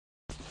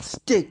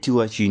Stick to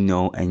what you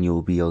know and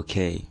you'll be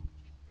okay.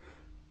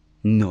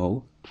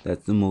 No,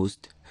 that's the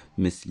most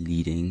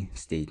misleading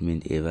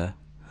statement ever.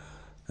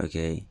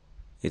 Okay?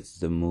 It's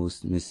the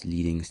most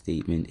misleading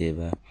statement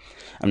ever.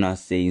 I'm not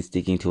saying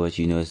sticking to what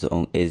you know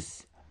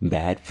is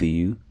bad for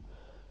you.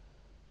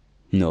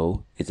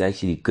 No, it's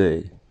actually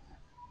good.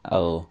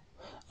 I'll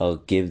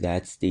give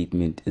that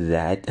statement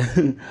that.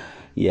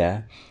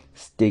 Yeah,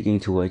 sticking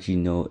to what you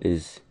know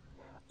is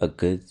a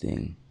good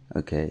thing.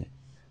 Okay,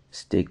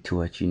 stick to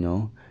what you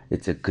know.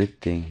 It's a good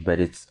thing,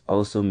 but it's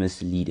also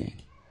misleading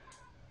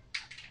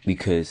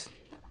because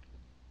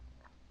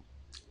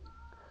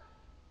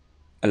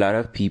a lot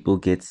of people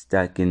get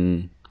stuck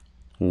in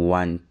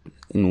one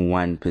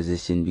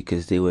position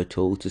because they were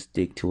told to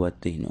stick to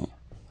what they know.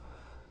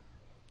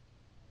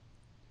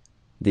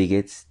 They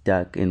get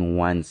stuck in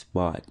one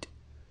spot.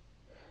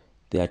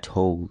 They are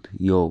told,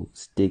 yo,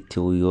 stick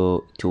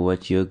to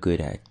what you're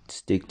good at.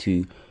 Stick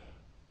to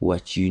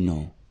what you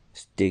know.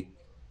 Stick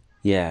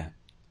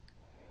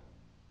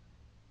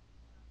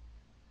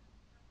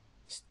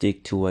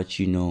to what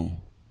you know.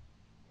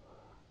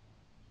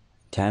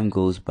 Time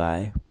goes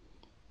by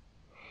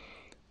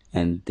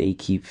and they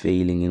keep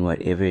failing in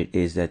whatever it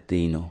is that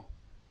they know.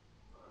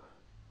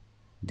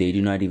 They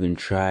do not even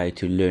try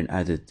to learn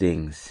other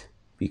things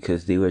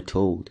because they were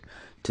told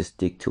to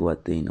stick to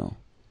what they know.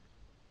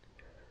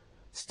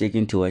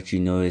 Sticking to what you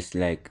know is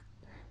like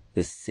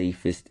the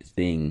safest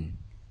thing.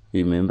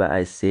 Remember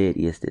I said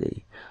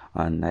yesterday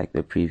on like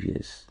the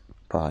previous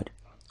pod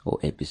or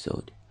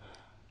episode,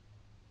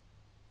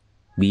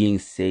 being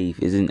safe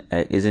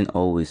isn't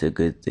always a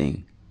good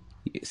thing.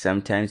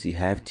 Sometimes you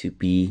have to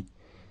be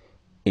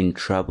in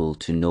trouble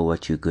to know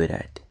what you're good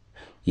at.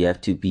 You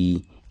have to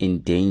be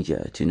in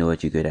danger to know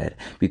what you're good at,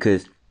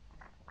 because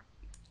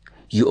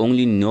you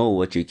only know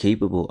what you're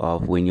capable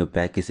of when your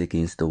back is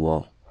against the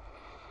wall.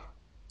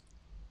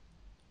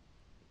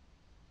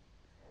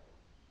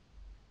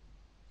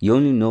 You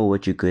only know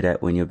what you're good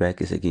at when your back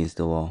is against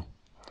the wall.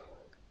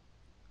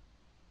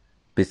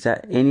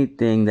 Besides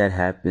anything that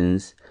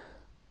happens,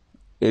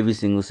 every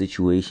single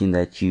situation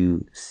that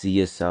you see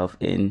yourself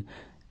in,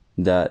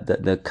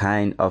 the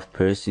kind of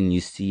person you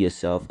see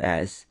yourself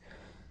as,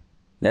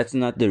 that's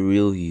not the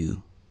real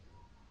you.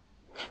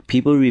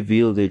 People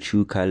reveal their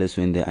true colors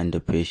when they're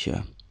under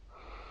pressure.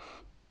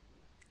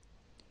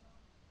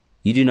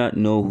 You do not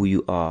know who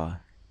you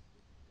are.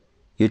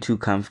 You're too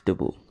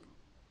comfortable.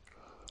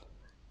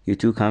 You're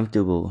too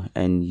comfortable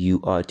and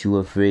you are too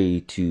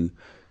afraid to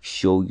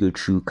show your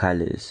true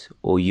colors,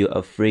 or you're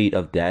afraid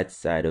of that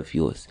side of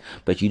yours.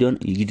 But you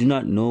do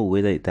not know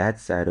whether that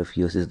side of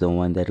yours is the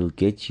one that will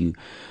get you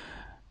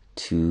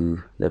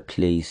to the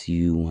place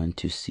you want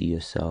to see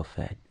yourself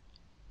at.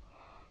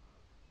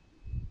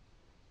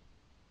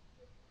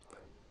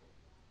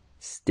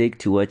 Stick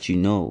to what you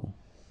know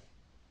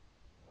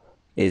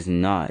is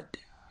not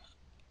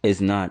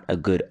a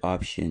good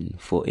option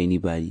for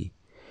anybody.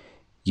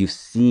 You've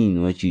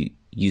seen what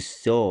you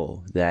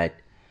saw that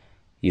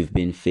you've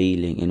been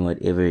failing in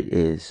whatever it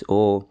is,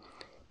 or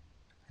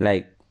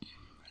like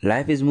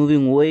life is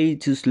moving way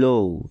too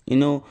slow.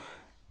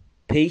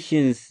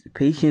 Patience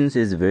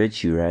is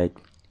virtue, right?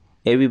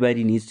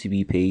 Everybody needs to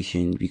be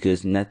patient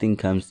because nothing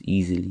comes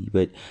easily,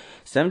 but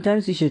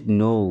sometimes you should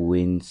know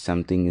when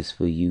something is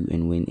for you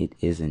and when it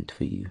isn't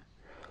for you.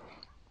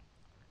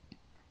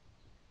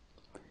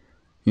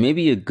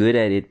 Maybe you're good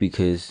at it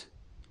because,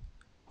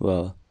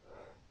 well,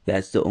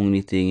 that's the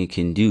only thing you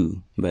can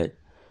do. But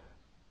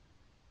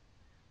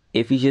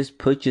if you just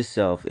put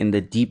yourself in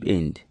the deep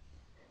end,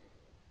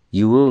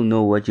 you will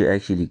know what you're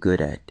actually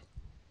good at.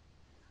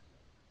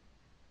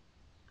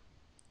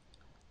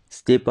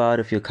 Step out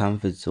of your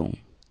comfort zone.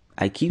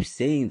 I keep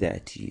saying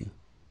that to you.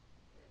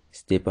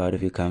 Step out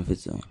of your comfort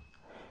zone.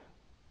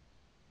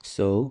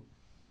 So,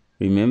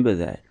 remember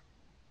that.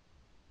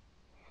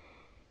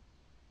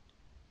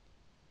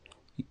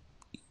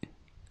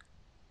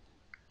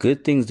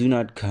 Good things do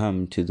not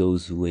come to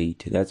those who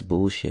wait. That's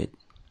bullshit.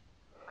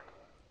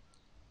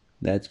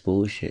 That's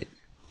bullshit.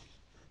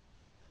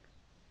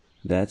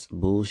 That's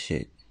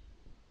bullshit.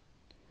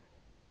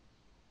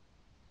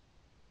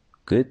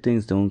 Good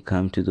things don't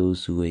come to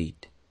those who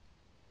wait.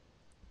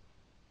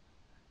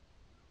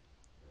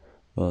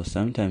 Well,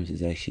 sometimes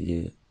it's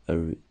actually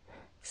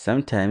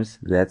sometimes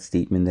that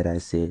statement that I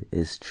said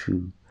is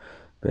true,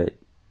 but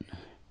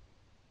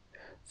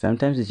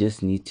sometimes you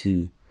just need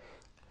to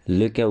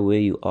look at where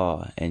you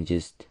are and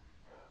just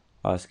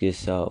ask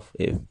yourself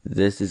if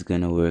this is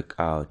gonna work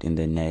out in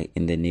the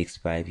next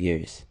 5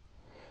 years.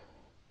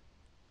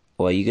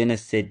 Or are you gonna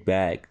sit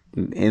back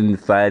in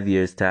 5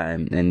 years'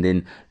 time and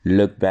then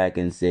look back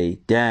and say,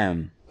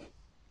 damn,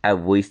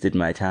 I've wasted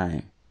my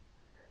time?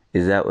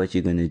 Is that what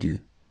you're gonna do?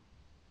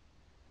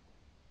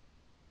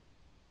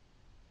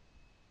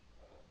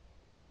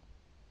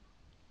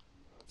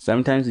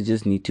 Sometimes you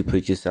just need to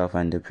put yourself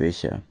under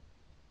pressure.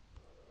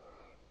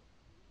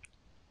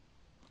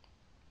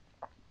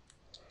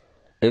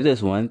 If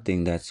there's one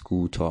thing that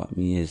school taught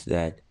me, is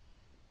that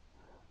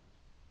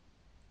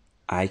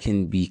I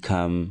can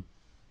become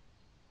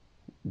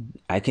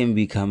I can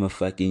become a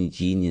fucking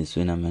genius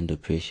when I'm under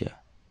pressure.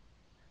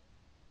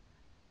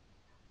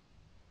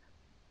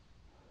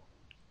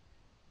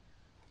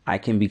 I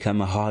can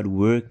become a hard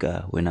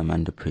worker when I'm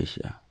under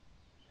pressure.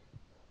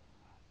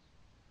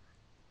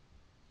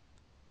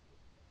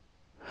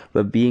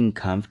 But being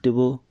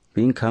comfortable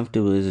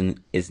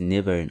is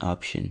never an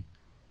option.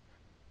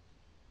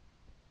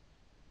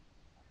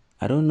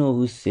 I don't know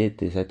who said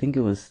this. I think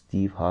it was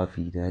Steve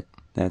Harvey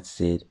that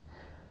said,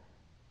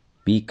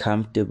 be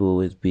comfortable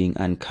with being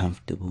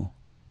uncomfortable.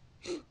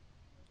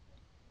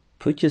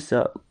 Put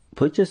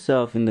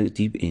yourself in the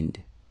deep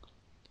end.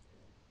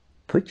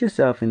 Put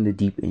yourself in the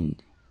deep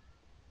end.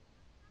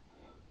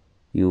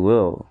 You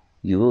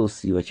will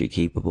see what you're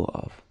capable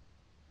of.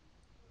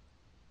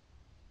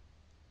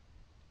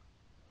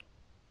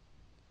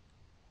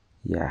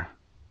 Yeah.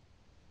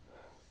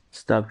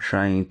 Stop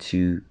trying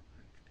to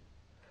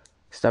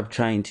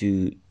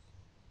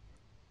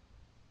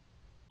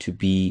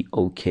be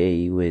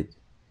okay with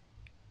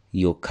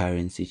your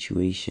current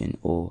situation,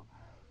 or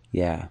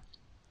yeah.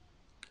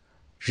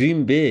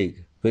 Dream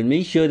big, but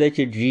make sure that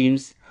your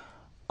dreams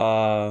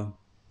are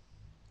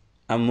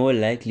more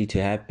likely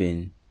to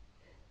happen.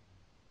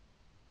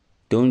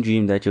 Don't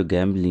dream that you're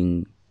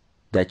gambling,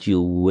 that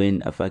you'll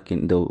win a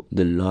fucking the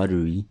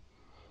lottery.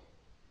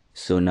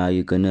 So now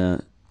you're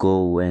gonna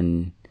go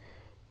and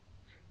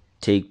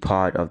take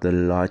part of the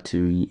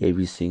lottery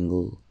every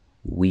single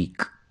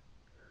week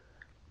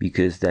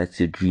because that's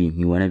your dream.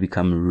 You want to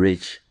become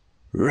rich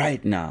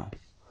right now.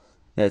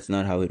 That's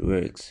not how it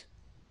works.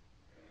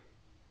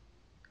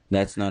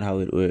 That's not how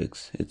it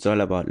works. It's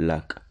all about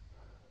luck.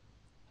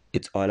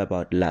 It's all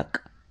about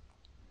luck.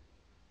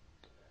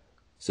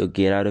 So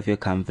get out of your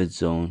comfort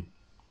zone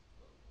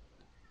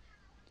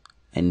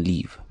and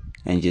leave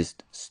and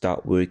just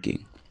start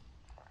working.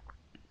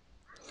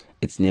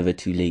 It's never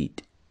too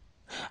late.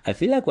 I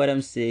feel like what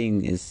I'm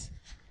saying is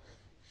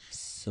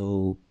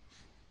so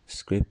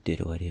scripted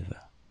or whatever,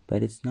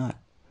 but it's not.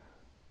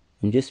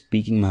 I'm just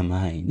speaking my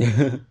mind.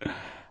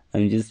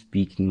 I'm just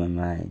speaking my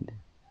mind.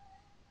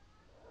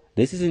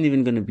 This isn't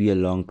even going to be a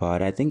long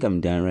part. I think I'm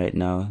done right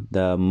now.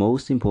 The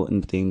most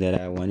important thing that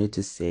I wanted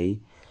to say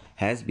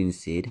has been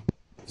said.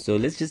 So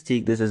let's just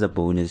take this as a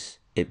bonus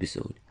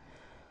episode.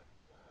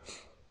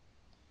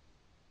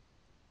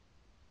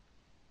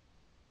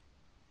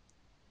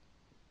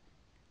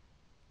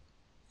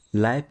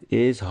 Life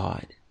is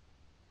hard.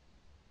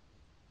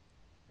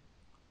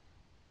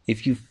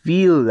 If you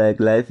feel like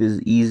life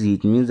is easy,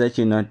 it means that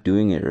you're not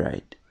doing it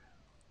right.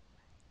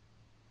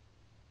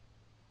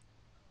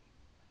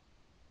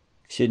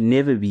 It should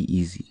never be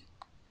easy.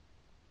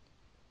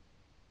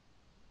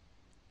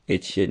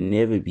 It should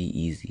never be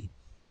easy.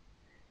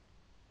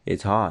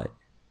 It's hard.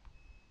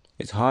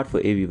 It's hard for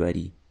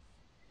everybody.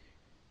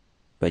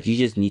 But you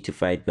just need to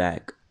fight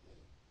back.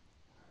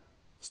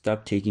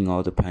 Stop taking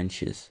all the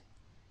punches.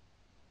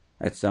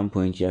 At some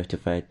point, you have to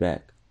fight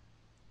back.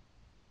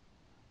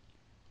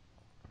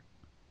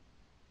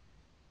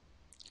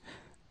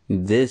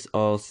 This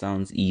all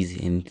sounds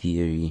easy in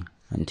theory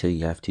until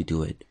you have to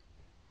do it.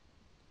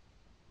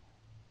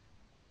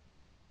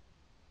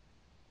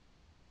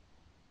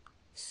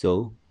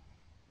 So,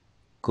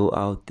 go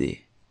out there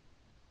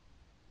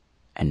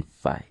and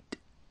fight.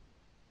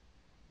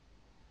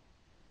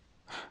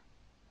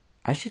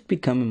 I should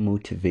become a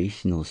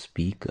motivational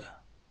speaker.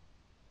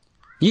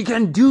 You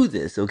can do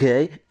this,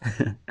 okay?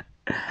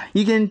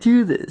 You can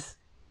do this.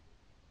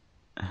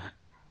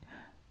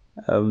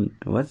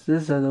 What's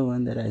this other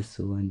one that I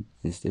saw on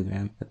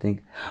Instagram? I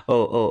think.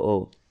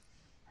 Oh.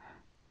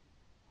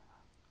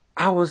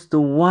 I was the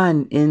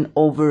one in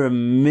over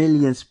 1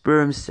 million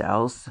sperm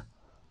cells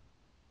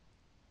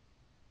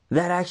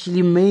that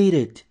actually made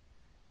it.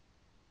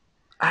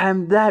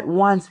 I'm that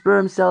one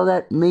sperm cell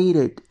that made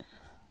it.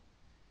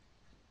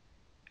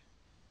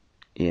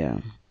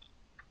 Yeah.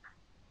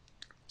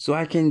 So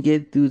I can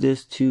get through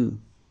this too.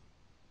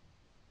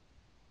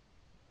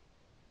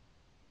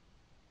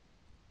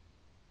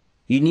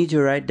 You need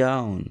to write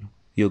down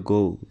your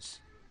goals,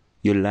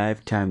 your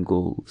lifetime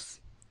goals.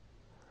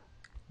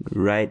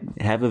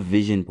 Have a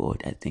vision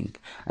board, I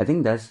think. I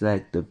think that's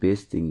like the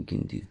best thing you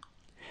can do.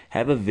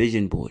 Have a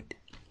vision board.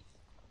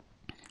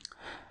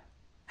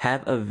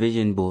 Have a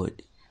vision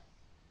board.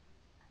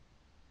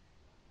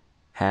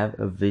 Have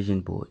a vision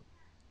board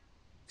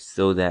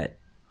so that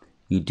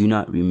you do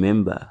not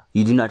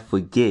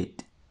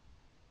forget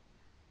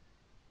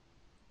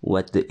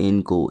what the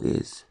end goal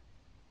is.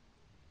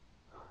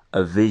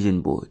 A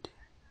vision board.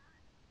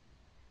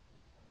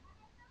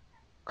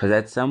 Because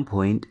at some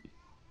point,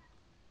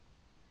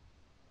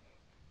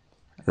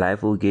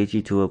 life will get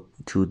you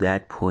to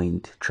that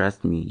point.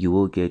 Trust me, you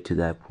will get to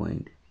that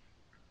point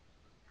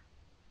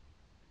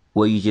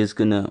where you're just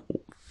gonna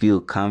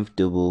feel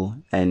comfortable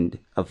and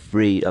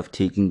afraid of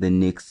taking the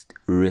next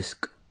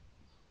risk.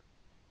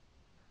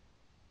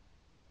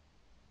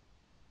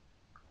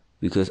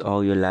 Because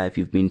all your life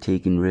you've been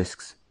taking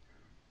risks.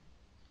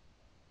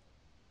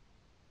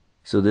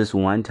 So this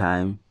one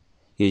time,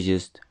 you're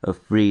just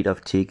afraid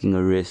of taking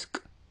a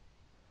risk.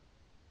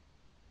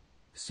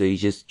 So you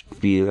just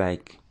feel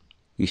like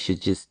you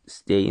should just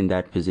stay in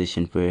that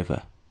position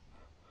forever.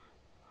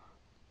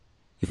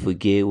 You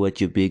forget what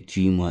your big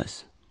dream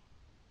was.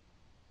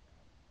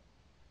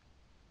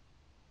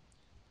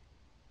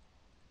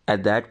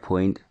 At that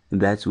point,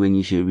 that's when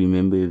you should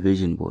remember your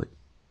vision board.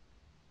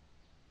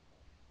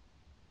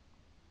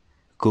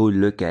 Go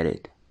look at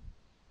it.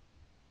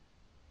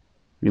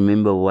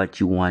 Remember what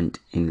you want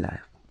in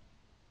life.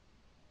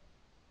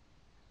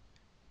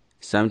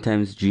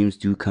 Sometimes dreams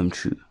do come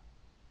true.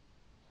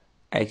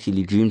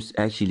 Actually, dreams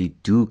actually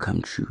do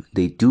come true.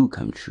 They do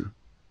come true.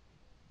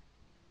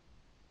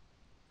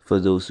 For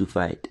those who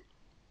fight.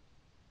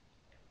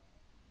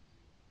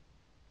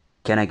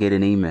 Can I get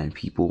an amen,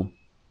 people?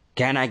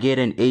 Can I get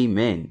an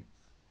amen?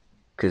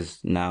 Because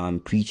now I'm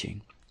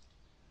preaching.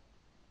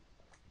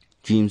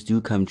 Dreams do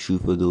come true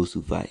for those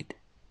who fight.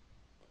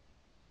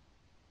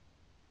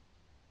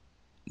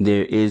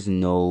 There is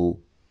no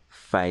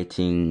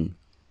fighting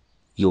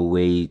your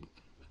way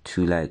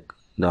to like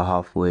the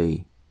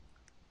halfway.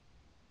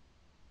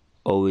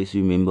 Always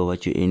remember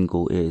what your end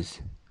goal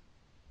is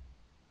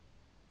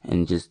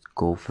and just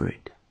go for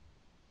it.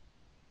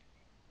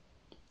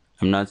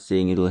 I'm not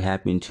saying it'll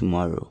happen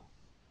tomorrow.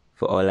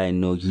 For all I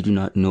know, you do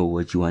not know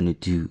what you want to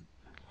do.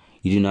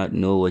 You do not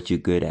know what you're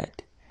good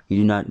at. You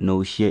do not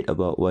know shit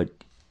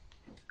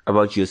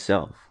about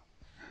yourself.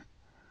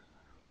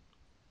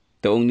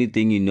 The only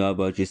thing you know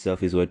about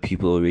yourself is what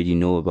people already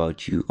know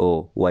about you,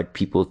 or what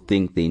people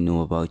think they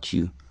know about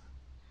you.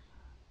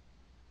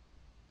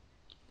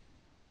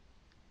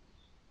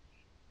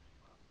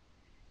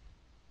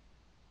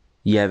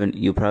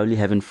 You probably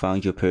haven't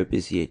found your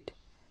purpose yet.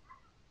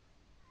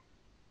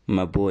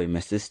 My boy, my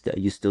sister,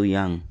 you're still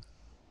young.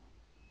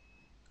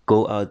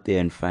 Go out there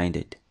and find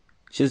it.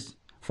 Just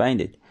find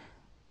it.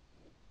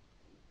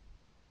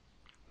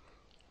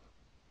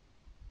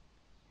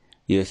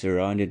 You're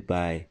surrounded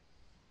by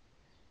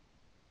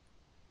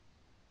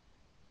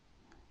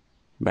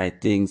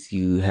things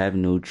you have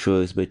no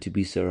choice but to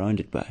be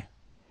surrounded by.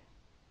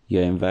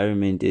 Your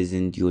environment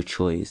isn't your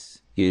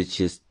choice. You're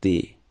just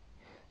there.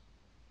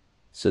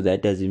 So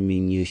that doesn't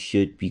mean you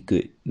should be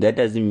good. That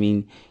doesn't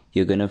mean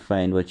you're gonna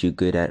find what you're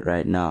good at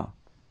right now.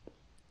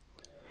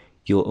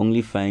 You'll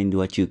only find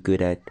what you're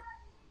good at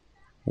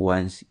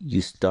once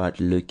you start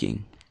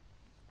looking.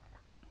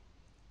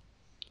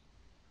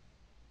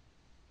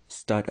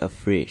 Start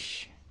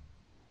afresh.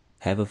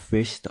 Have a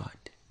fresh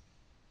start.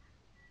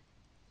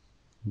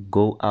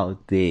 Go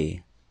out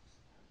there.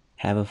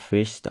 Have a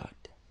fresh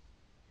start.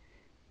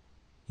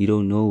 You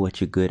don't know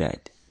what you're good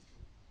at.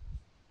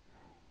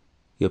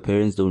 Your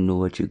parents don't know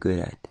what you're good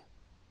at.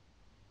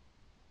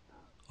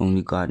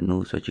 Only God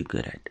knows what you're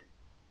good at.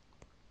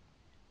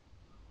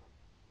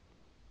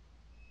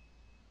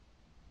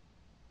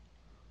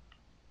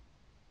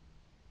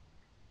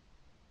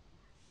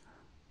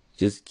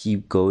 Just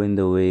keep going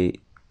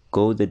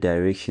go the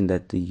direction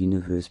that the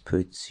universe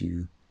puts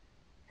you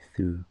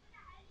through,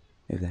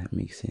 if that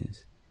makes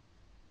sense.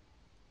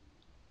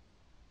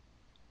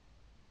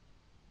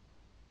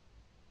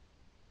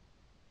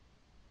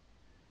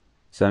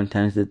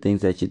 Sometimes the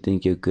things that you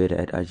think you're good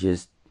at are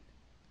just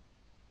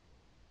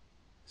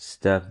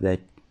stuff that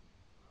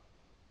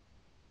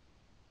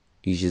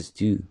you just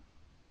do,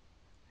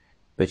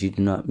 but you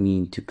do not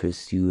mean to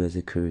pursue as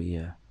a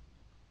career.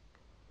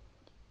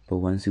 But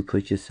once you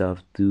put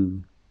yourself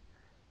in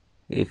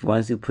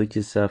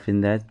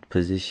that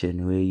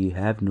position where you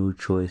have no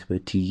choice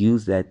but to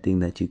use that thing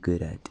that you're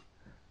good at,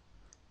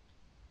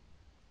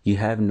 you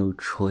have no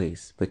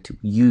choice but to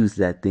use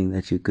that thing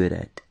that you're good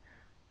at.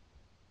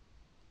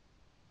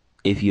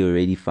 If you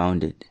already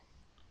found it,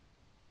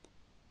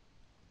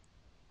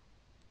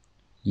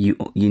 you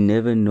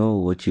never know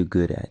what you're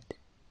good at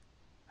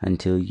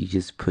until you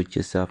just put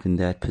yourself in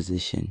that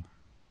position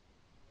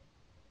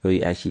where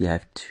you actually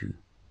have to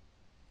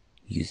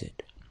use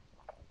it.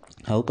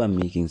 I hope I'm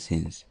making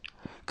sense,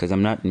 because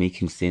I'm not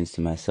making sense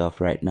to myself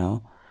right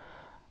now,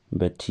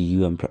 but to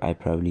you I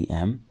probably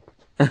am.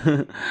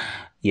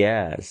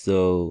 Yeah,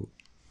 so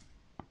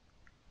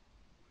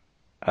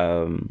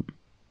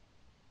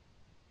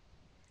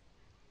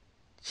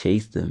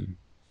chase them.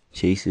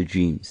 Chase your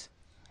dreams.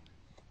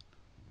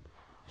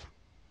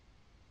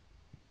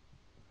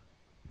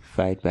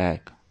 Fight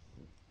back.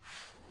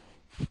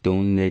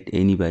 Don't let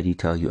anybody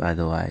tell you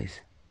otherwise.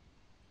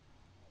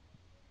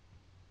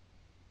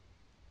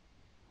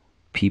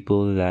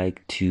 People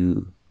like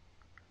to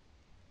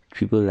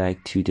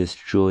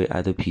destroy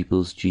other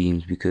people's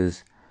dreams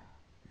because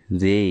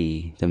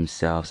they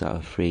themselves are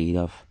afraid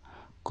of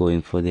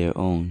going for their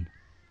own.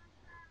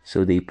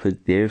 So they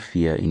put their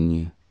fear in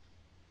you.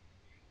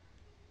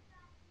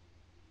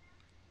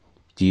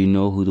 Do you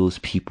know who those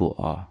people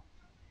are?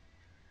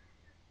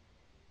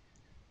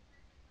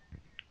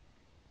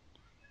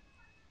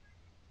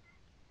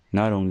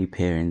 Not only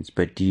parents,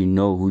 but do you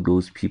know who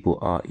those people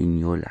are in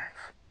your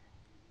life?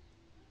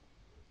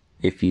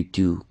 If you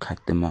do,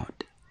 cut them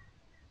out.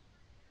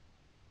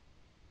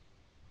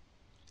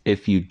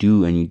 If you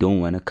do and you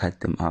don't want to cut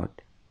them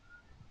out,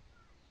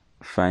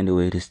 find a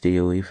way to stay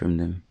away from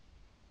them.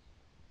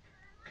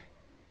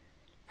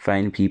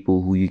 Find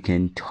people who you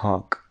can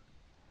talk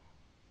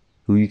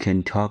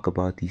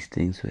about these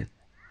things with.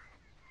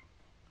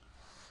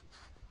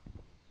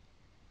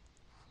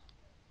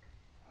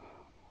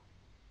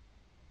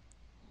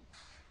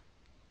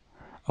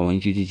 I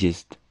want you to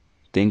just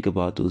think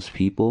about those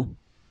people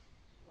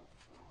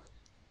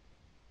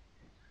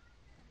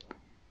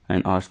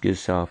and ask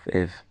yourself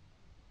if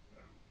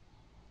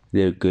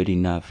they're good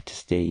enough to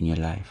stay in your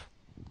life.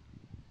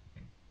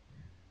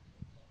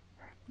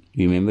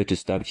 Remember to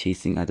stop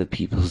chasing other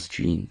people's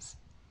dreams.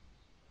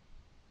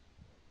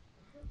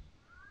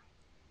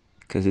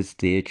 Because it's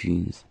their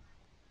dreams.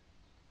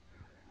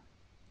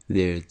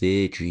 They're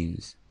their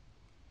dreams.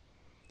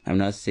 I'm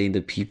not saying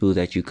the people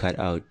that you cut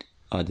out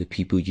are the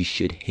people you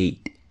should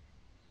hate.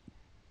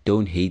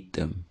 Don't hate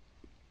them.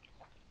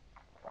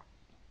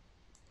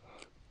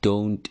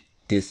 Don't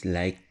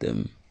dislike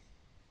them.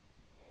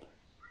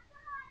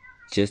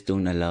 Just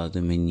don't allow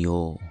them in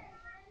your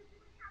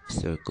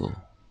circle.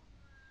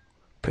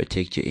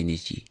 Protect your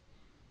energy.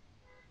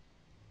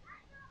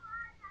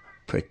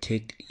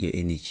 Protect your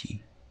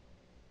energy.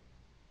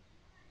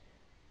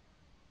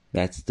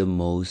 That's the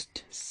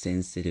most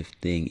sensitive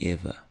thing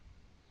ever.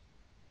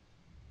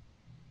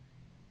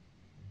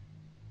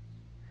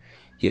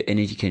 Your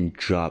energy can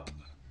drop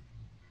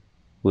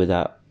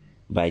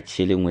by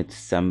chilling with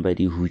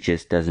somebody who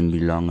just doesn't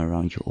belong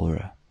around your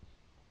aura.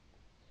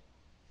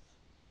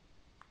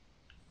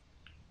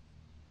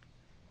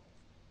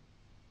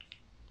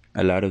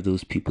 A lot of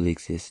those people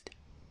exist.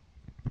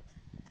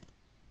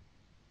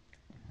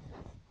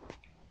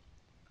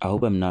 I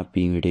hope I'm not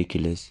being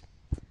ridiculous.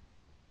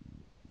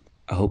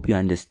 I hope you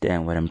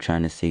understand what I'm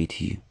trying to say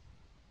to you.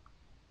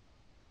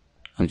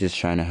 I'm just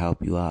trying to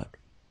help you out.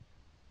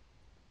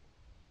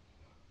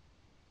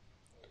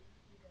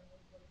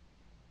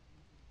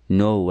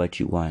 Know what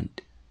you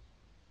want.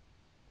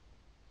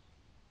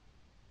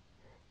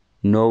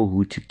 Know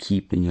who to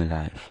keep in your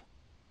life.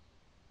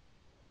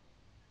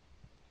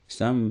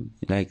 Some,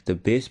 like the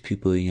best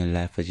people in your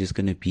life, are just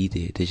going to be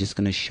there. They're just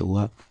going to show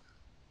up.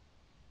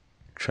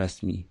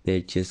 Trust me, they're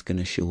just going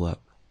to show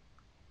up.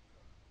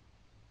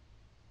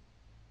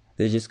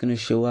 They're just going to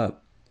show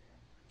up.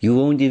 You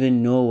won't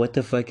even know what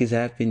the fuck is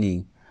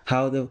happening.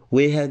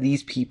 Where have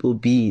these people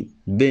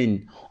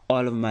been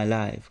all of my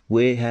life?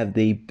 Where have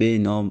they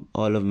been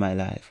all of my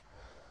life?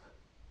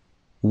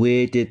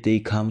 Where did they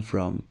come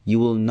from? You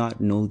will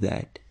not know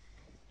that.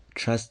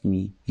 Trust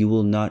me, you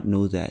will not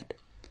know that.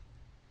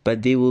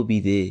 But they will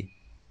be there.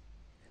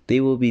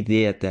 They will be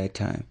there at that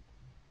time.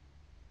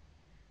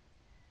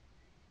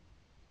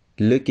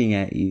 Looking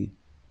at you.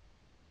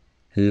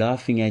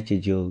 Laughing at your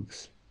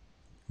jokes.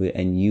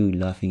 And you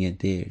laughing at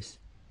theirs.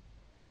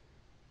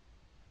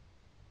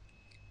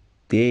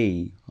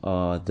 They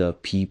are the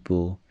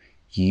people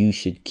you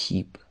should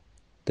keep.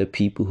 The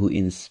people who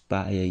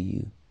inspire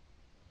you.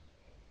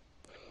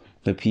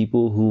 The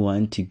people who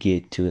want to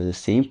get to the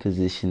same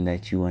position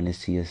that you want to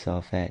see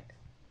yourself at.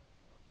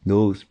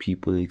 Those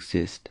people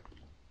exist.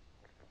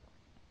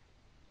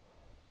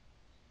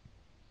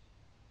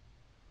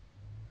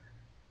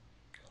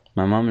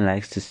 My mom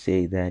likes to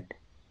say that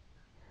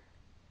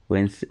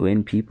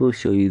when people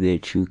show you their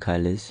true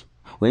colors,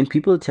 when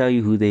people tell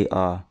you who they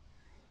are,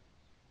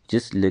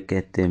 just look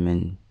at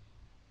them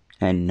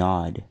and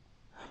nod.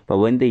 But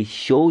when they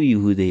show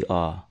you who they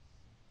are,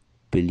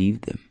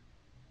 believe them.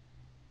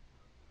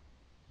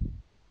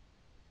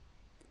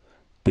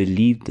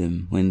 Believe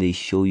them when they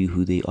show you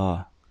who they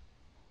are.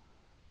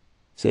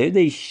 So if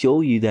they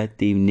show you that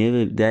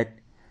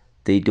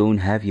they don't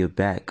have your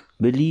back,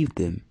 believe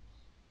them.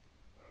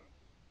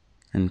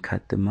 And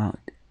cut them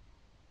out.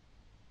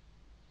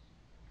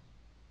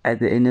 At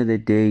the end of the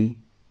day,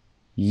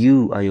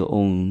 you are your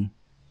own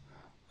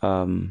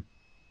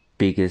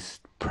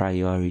biggest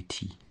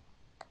priority.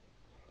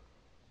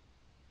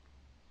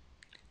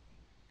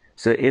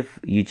 So if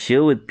you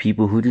chill with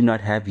people who do not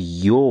have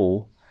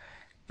your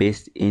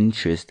best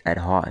interest at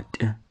heart,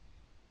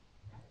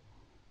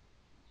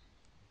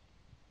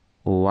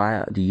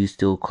 why do you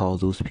still call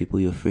those people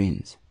your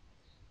friends?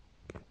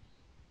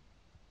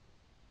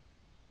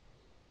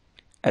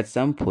 At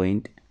some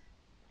point,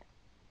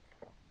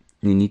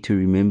 you need to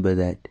remember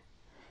that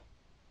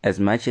as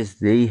much as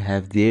they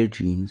have their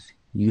dreams,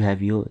 you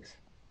have yours.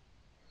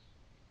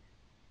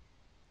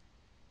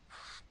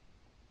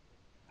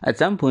 At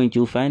some point,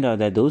 you'll find out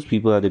that those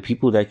people are the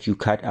people that you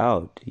cut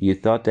out. You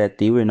thought that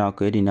they were not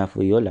good enough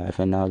for your life,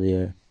 and now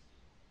they're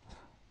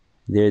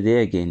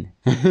there again.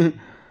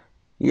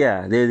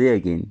 Yeah, they're there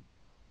again.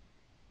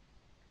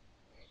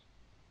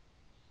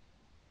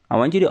 I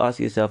want you to ask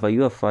yourself, are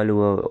you a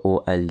follower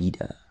or a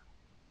leader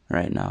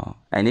right now?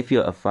 And if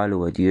you're a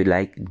follower, do you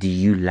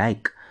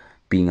like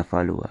being a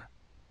follower?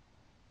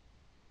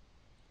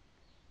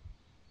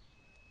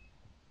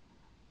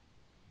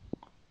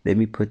 Let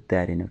me put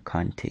that in a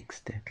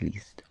context at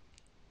least.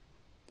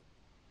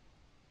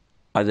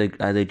 Are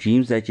the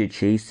dreams that you're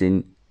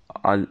chasing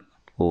are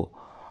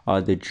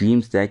the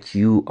dreams that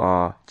you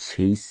are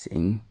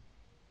chasing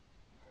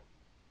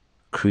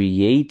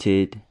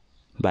created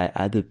by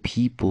other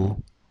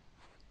people,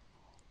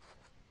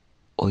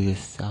 or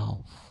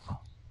yourself.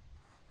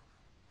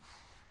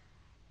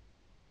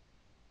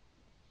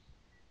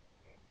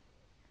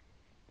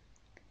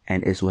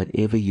 And is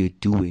whatever you're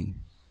doing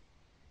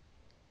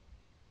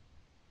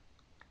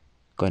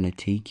gonna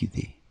take you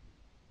there?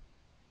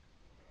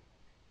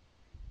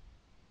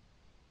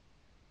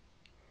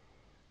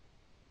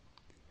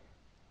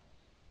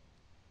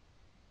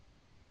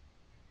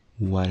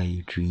 What are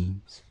your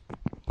dreams?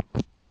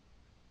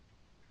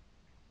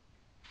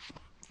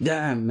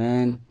 Damn,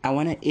 man. I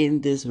want to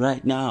end this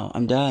right now.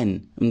 I'm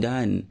done.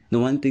 The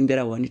one thing that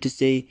I wanted to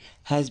say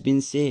has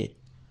been said.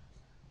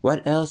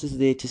 What else is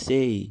there to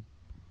say?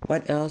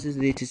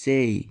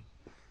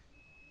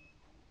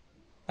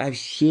 I've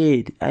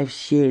shared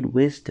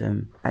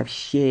wisdom. I've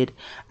shared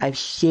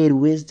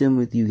wisdom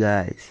with you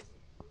guys.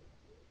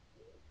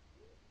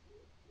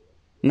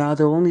 Now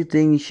the only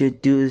thing you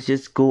should do is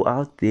just go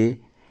out there,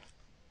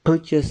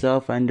 put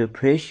yourself under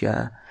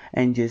pressure,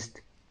 and just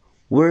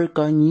work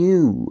on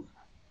you.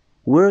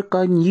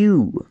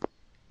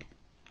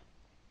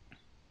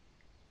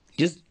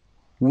 Just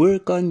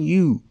work on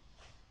you.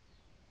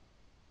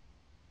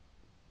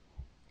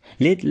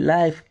 Let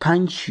life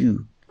punch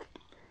you.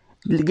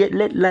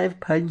 Let life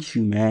punch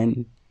you,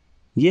 man.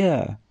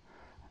 Yeah.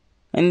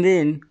 And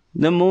then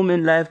the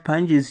moment life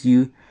punches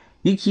you,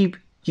 you keep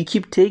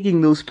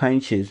taking those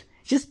punches.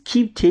 Just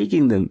keep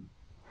taking them.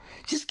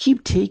 Just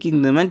keep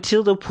taking them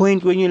until the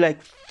point when you're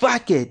like,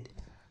 fuck it.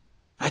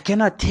 I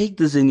cannot take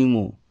this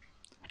anymore.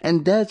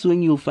 And that's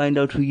when you'll find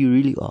out who you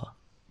really are.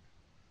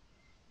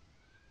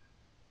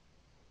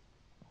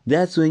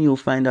 That's when you'll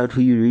find out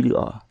who you really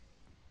are.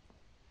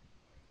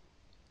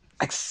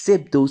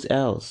 Accept those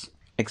L's.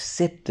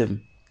 Accept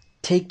them.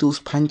 Take those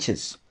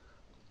punches.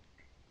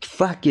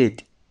 Fuck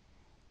it.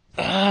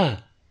 Guys,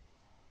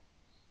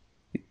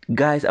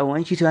 I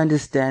want you to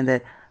understand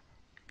that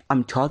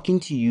I'm talking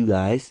to you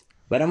guys,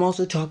 but I'm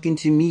also talking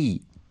to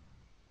me.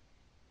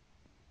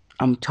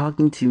 I'm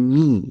talking to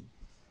me.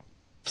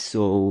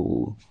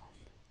 So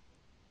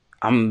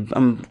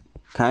I'm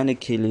kind of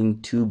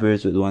killing two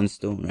birds with one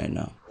stone right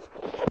now.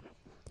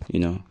 You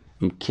know,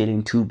 I'm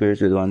killing two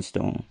birds with one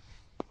stone.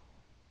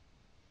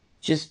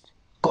 Just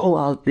go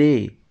out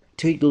there.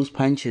 Take those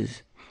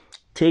punches.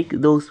 Deal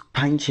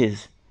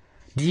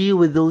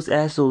with those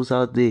assholes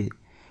out there.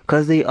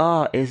 Cause there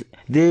are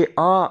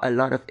a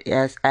lot of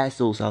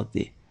assholes out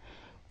there.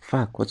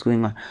 Fuck, what's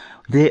going on?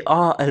 There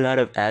are a lot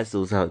of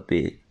assholes out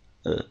there.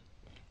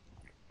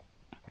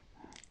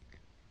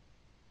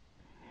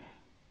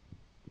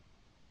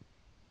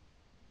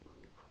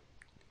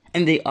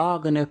 And they are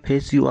gonna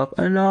piss you off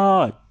a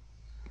lot.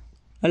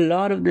 A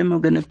lot of them are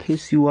gonna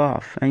piss you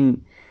off. I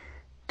mean,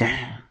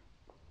 damn.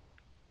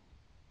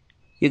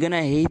 You're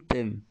gonna hate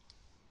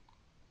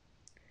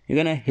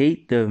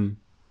them.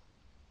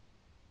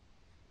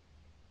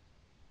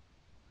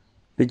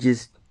 But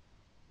just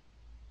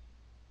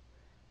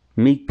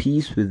make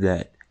peace with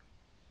that.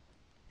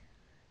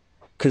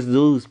 Because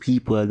those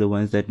people are the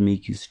ones that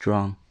make you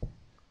strong.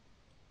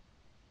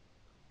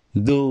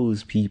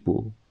 Those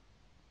people.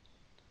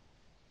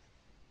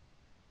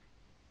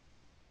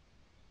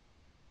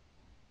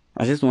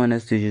 I just want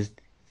us to just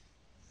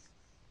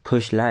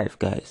push life,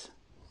 guys.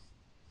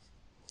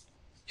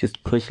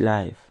 Just push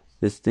life.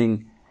 This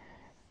thing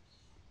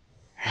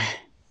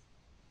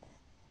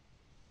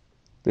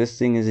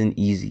isn't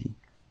easy.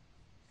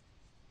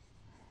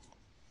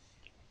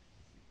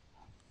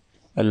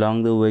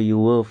 Along the way, you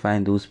will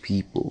find those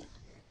people.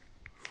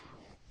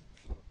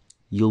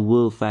 You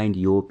will find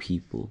your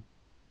people.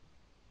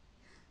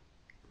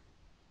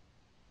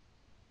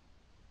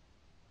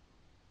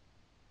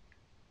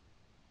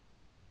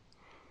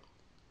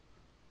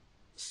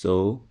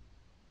 So,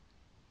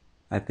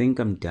 I think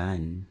I'm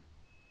done.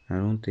 I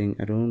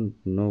don't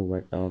know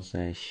what else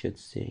I should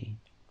say.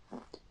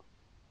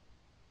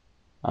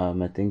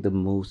 I think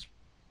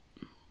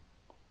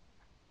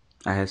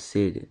I have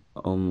said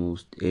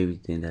almost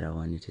everything that I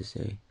wanted to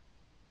say.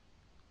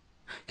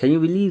 Can you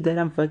believe that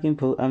I'm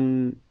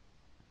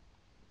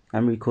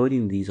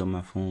recording these on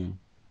my phone?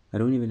 I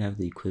don't even have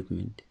the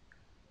equipment.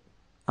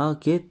 I'll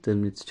get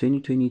them. It's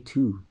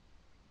 2022.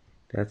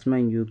 That's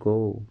my new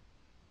goal.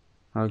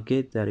 I'll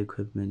get that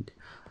equipment,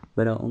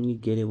 but I'll only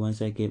get it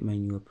once I get my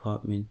new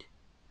apartment.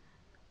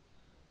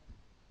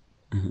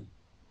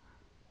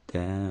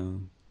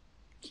 Damn.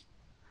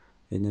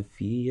 In a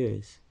few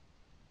years.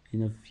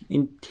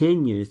 In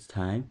 10 years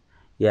time.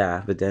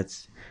 Yeah, but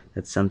that's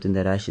something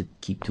that I should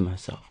keep to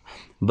myself.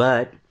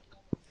 But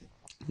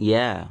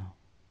yeah,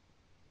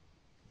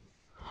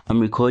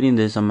 I'm recording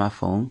this on my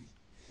phone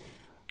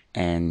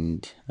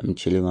and I'm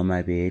chilling on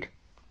my bed,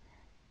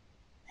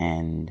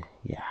 and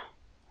yeah,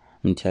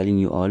 I'm telling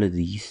you all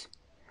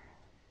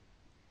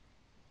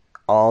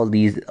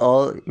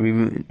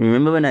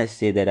remember when I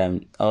said that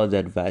all the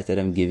advice that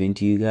I'm giving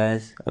to you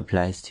guys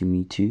applies to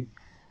me too,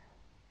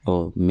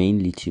 or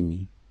mainly to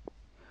me.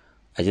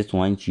 I just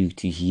want you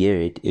to hear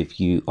it if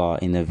you are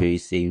in the very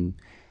same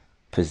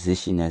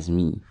position as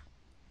me.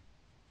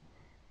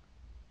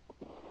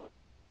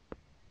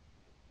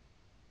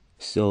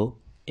 So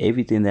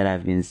everything that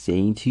I've been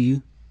saying to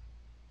you,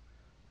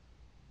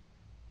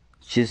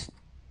 just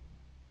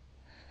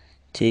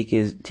take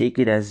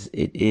it as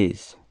it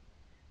is.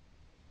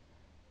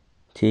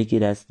 Take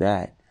it as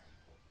that.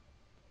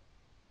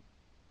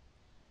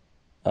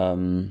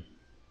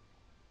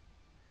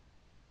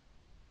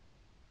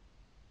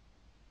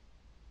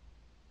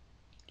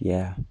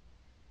 Yeah.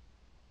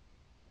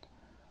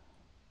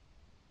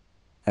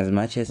 As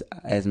much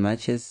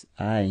as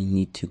I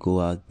need to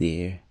go out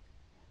there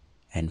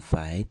and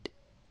fight,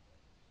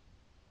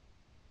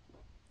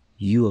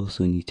 you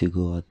also need to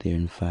go out there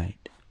and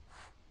fight.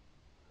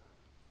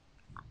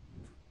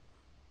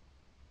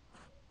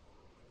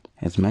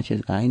 As much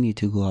as I need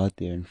to go out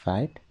there and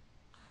fight,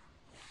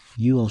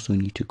 you also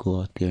need to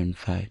go out there and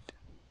fight.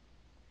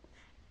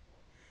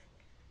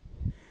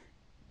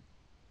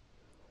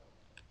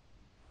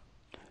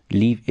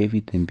 Leave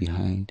everything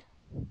behind.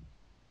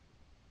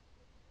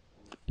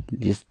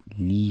 Just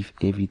leave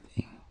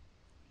everything.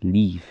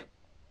 Leave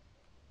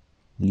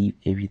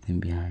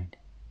everything behind.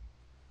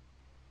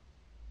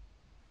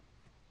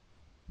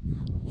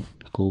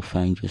 Go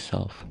find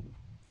yourself.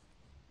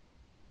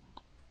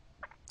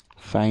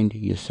 Find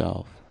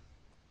yourself.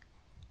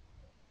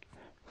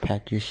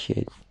 Pack your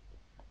shit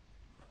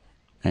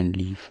and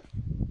leave.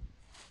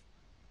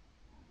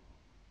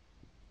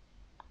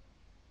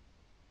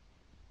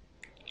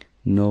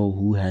 Know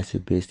who has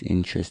your best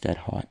interest at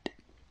heart.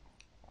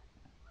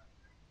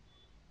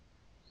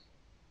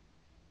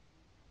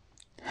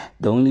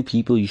 The only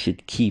people you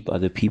should keep are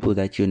the people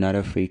that you're not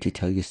afraid to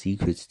tell your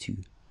secrets to.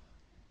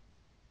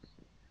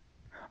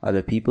 Are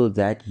the people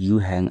that you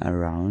hang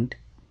around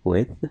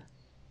with.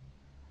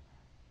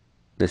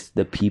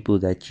 The people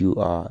that you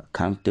are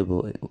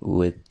comfortable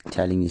with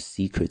telling your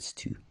secrets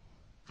to.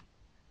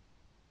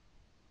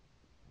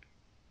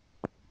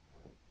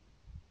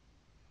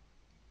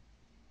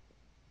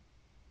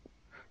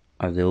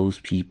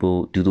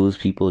 Do those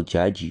people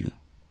judge you?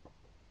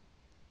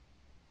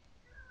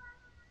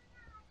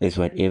 Is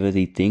whatever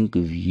they think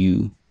of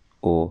you,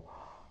 or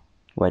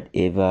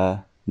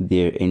whatever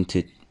their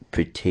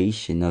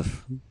interpretation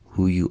of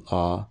who you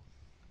are,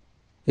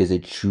 is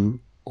it true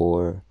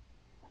or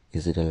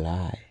is it a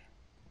lie?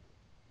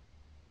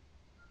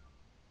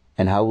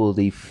 And how will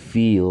they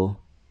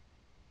feel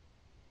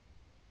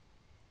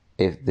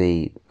if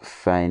they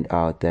find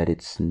out that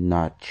it's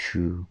not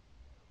true?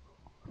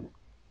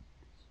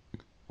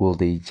 Will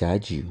they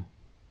judge you?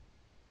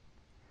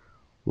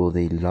 Will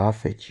they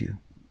laugh at you?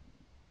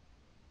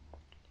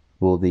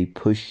 Will they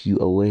push you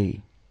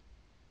away?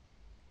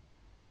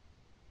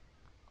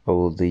 Or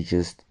will they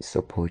just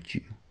support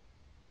you?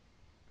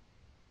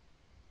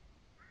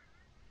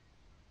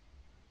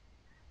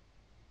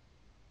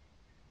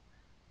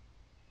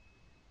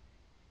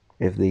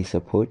 If they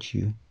support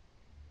you,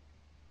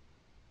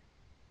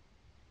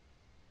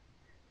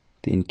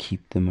 then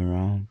keep them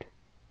around,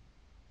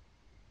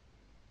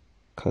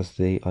 'cause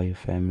they are your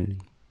family.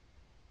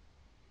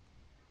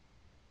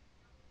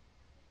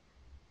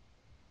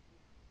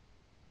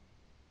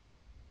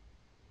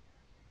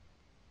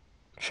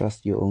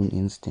 Trust your own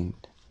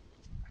instinct.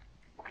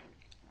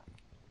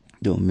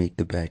 Don't make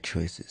the bad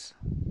choices.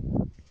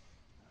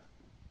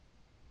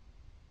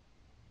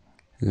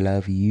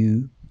 Love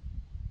you.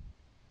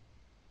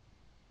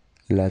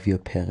 Love your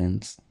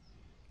parents.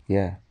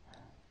 Yeah.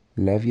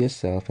 Love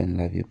yourself and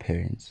love your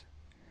parents.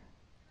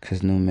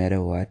 'Cause no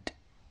matter what,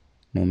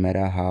 no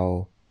matter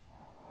how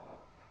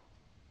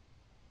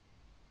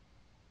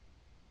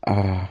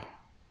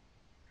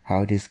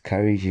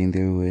discouraging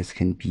their words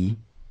can be,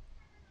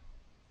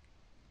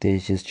 they're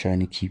just trying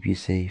to keep you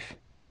safe.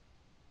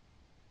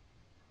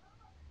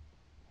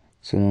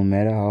 So no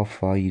matter how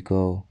far you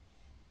go,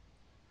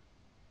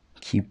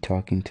 keep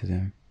talking to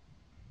them.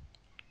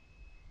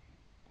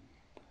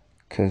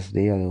 'Cause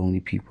they are the only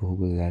people who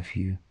will love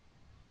you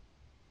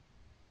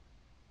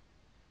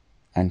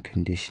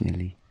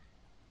unconditionally.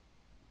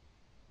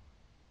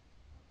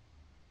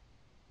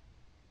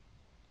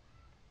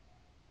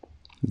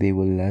 They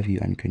will love you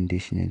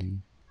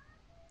unconditionally.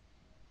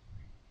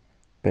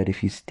 But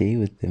if you stay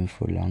with them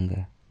for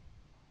longer,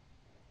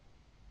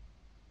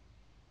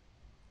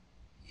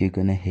 you're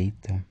gonna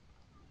hate them.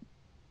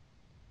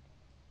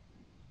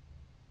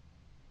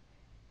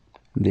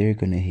 They're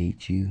gonna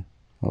hate you.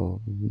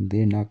 Oh,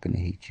 they're not gonna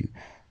hate you,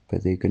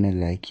 but they're gonna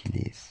like you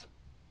less.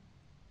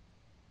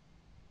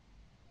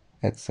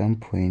 At some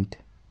point,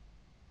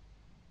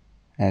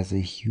 as a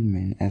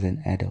human, as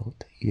an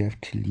adult, you have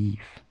to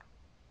leave.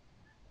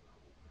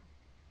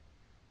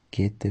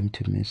 Get them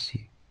to miss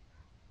you.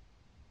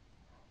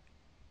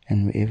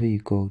 And wherever you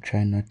go,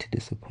 try not to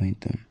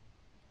disappoint them.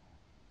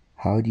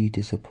 How do you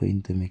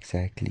disappoint them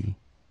exactly?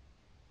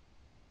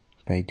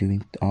 By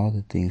doing all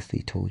the things they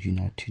told you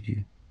not to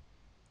do.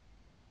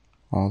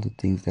 All the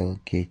things that will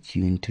get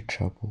you into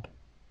trouble.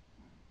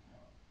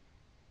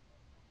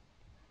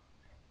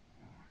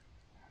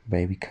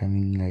 By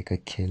becoming like a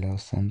killer or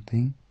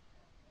something.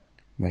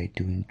 By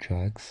doing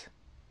drugs.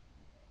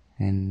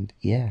 And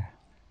yeah.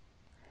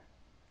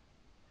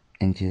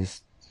 And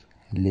just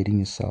letting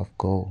yourself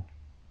go.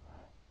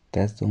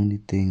 That's the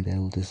only thing that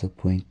will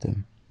disappoint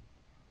them.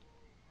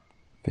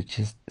 But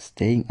just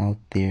staying out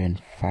there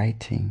and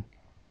fighting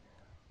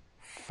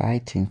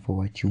for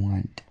what you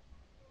want,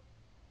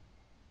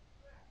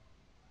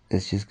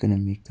 it's just gonna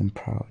make them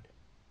proud.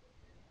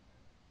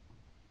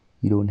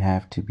 You don't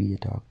have to be a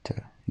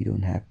doctor. You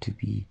don't have to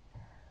be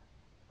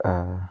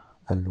a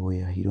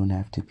lawyer. You don't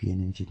have to be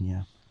an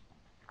engineer.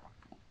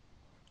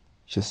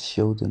 Just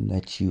show them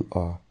that you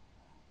are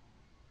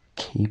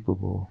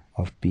capable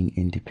of being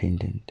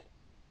independent.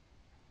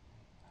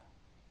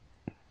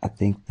 I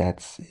think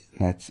that's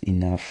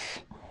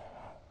enough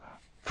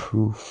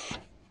proof,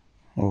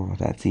 or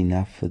that's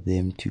enough for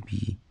them to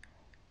be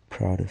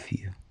proud of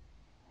you.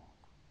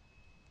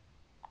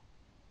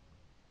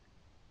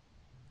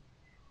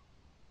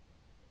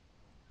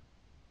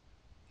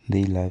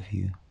 They love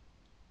you.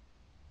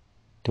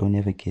 Don't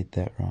ever get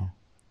that wrong.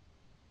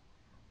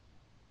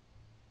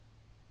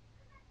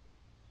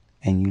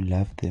 And you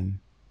love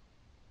them.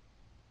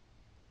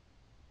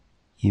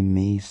 You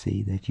may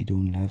say that you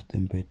don't love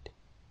them, but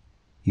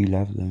you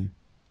love them.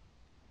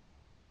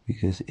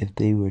 Because if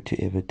they were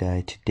to ever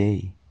die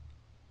today,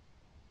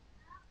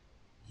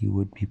 you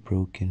would be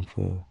broken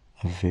for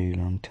a very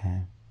long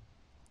time.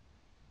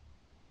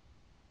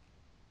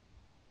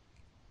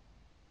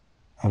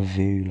 A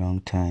very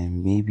long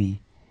time.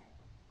 Maybe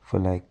for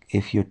like,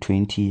 if you're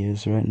 20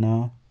 years right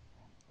now,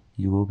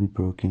 you will be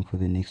broken for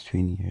the next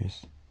 20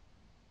 years.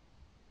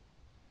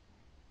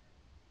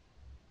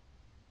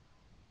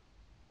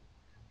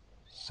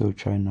 So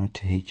try not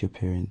to hate your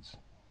parents.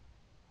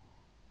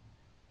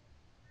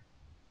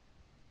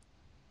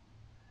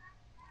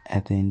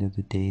 At the end of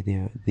the day,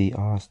 they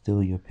are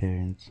still your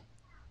parents.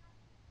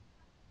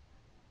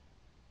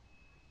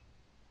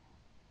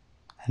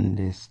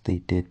 Unless they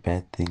did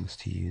bad things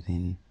to you,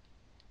 then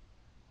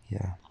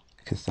yeah.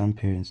 Because some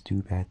parents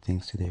do bad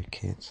things to their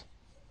kids.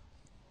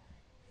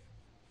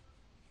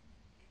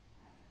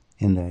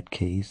 In that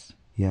case,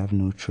 you have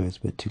no choice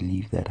but to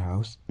leave that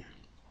house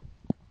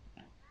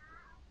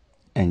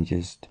and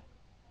just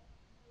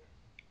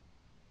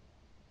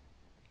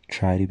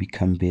try to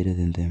become better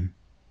than them.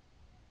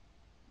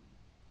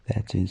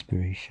 That's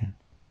inspiration.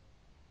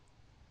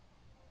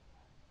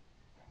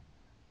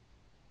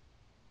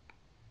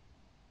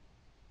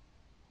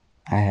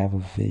 I have a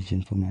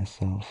vision for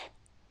myself,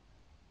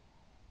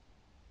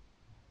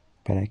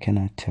 but I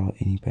cannot tell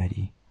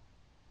anybody,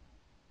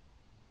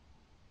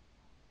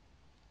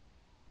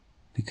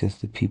 because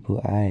the people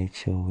I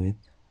chill with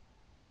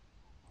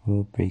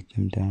will break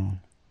them down,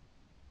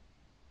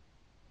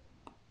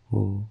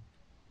 will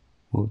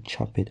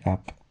chop it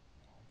up.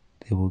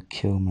 They will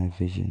kill my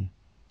vision.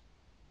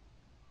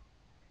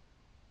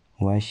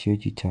 Why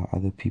should you tell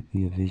other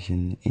people your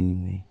vision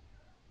anyway?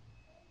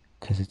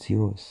 Because it's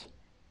yours,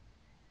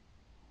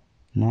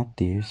 not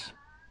theirs.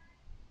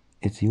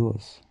 It's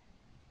yours.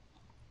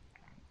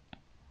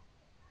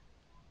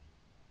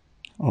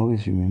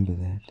 Always remember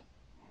that.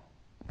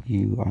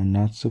 You are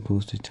not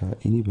supposed to tell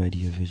anybody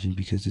your vision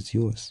because it's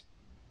yours.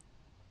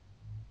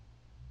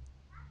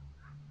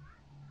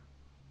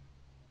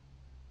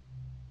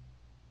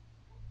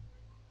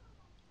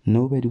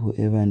 Nobody will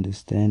ever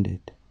understand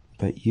it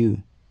but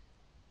you.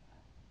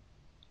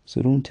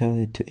 So don't tell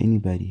it to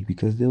anybody,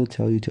 because they'll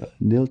tell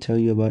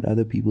you about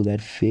other people that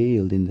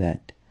failed in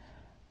that.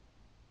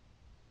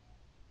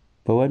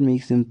 But what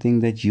makes them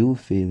think that you'll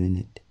fail in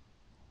it?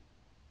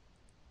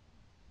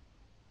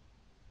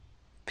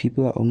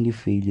 People are only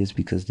failures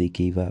because they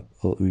gave up.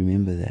 Oh,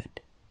 remember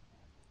that.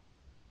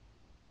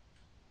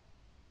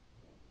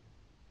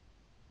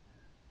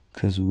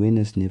 Because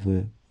winners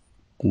never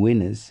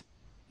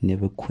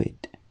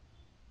quit.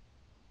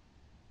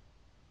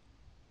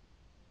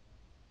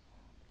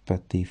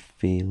 But they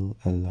fail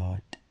a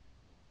lot.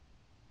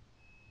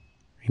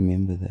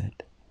 Remember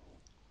that.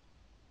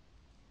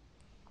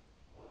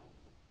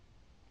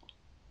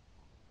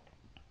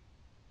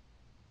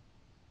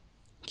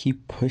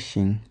 Keep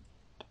pushing.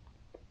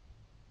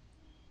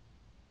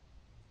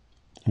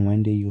 And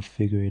one day you'll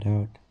figure it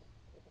out.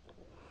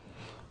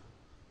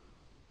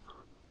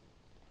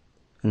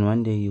 And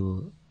one day you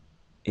will,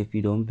 if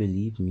you don't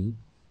believe me,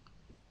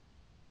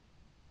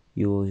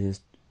 you will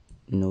just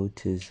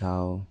notice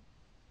how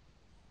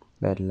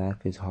that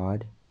life is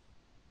hard.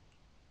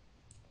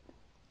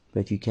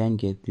 But you can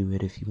get through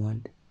it if you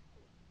want.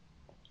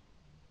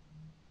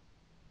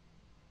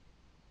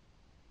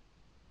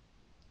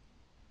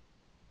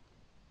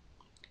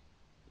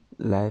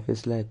 Life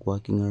is like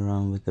walking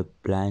around with a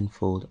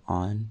blindfold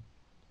on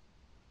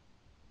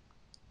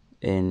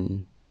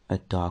in a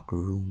dark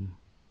room.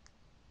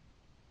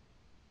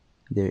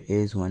 There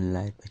is one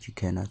light, but you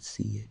cannot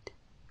see it.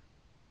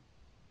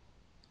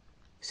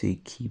 So you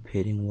keep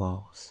hitting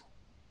walls.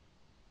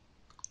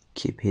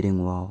 Keep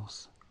hitting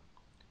walls.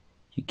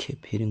 You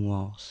keep hitting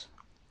walls.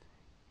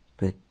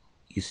 But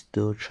you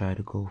still try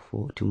to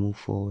move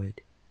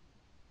forward.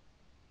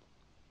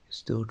 You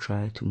still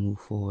try to move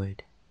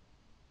forward.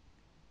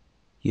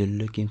 You're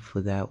looking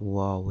for that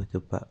wall with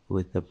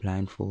the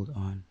blindfold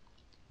on.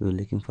 You're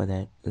looking for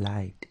that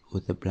light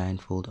with the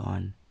blindfold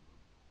on.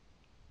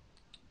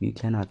 You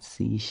cannot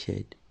see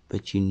shit,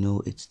 but you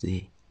know it's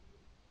there.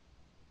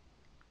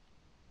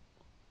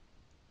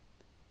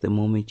 The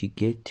moment you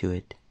get to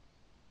it,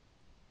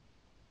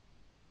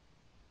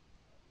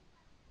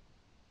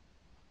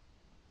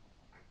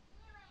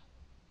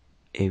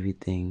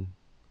 everything,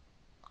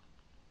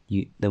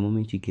 the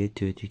moment you get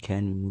to it, you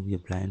can remove your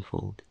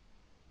blindfold,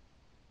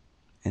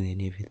 and then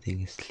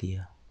everything is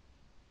clear.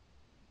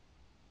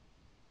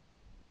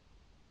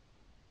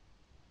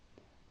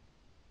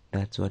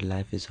 That's what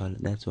life is.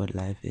 That's what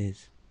life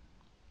is.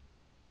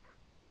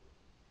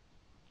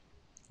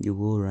 You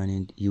will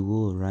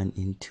run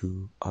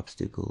into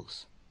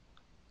obstacles.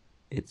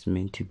 It's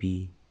meant to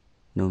be.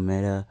 No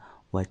matter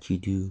what you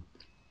do,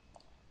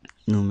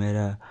 no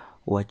matter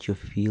what your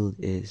field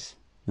is,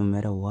 no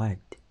matter what,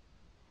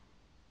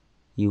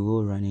 you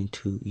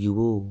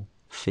will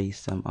face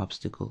some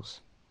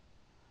obstacles.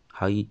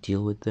 How you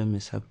deal with them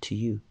is up to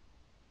you.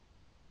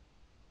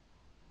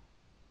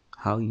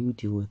 How you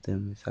deal with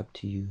them is up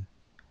to you.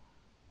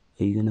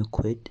 Are you gonna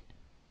quit?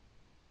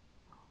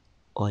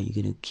 Or are you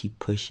gonna keep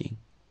pushing?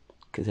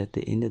 Because at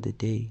the end of the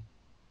day,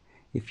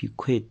 if you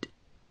quit,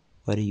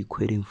 what are you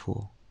quitting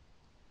for?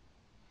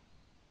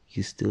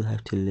 You still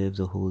have to live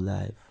the whole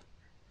life.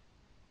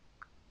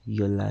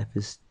 Your life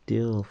is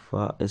still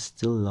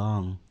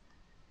long.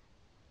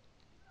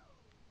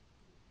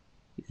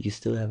 You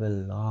still have a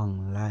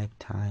long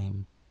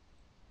lifetime.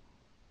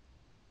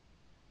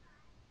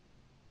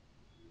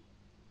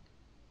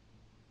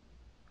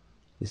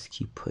 Just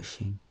keep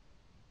pushing.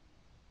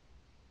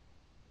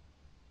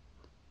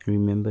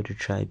 Remember to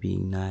try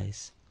being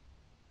nice.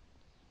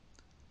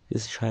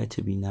 Just try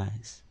to be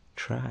nice.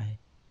 Try.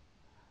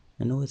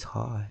 I know it's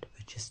hard,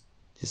 but just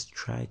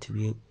try to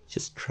be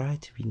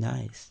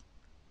nice.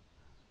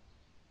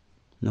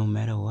 No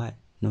matter what,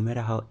 no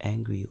matter how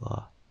angry you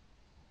are,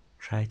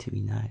 try to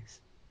be nice.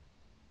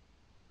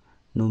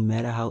 No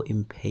matter how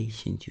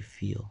impatient you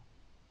feel,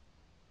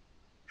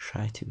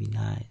 try to be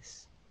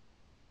nice.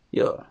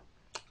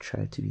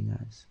 Try to be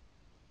nice.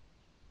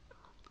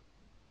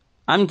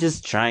 I'm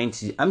just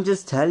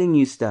telling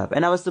you stuff.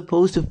 And I was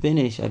supposed to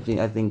finish, I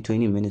think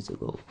 20 minutes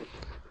ago.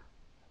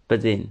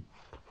 But then,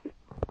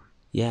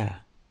 yeah.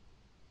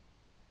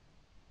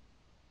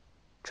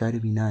 Try to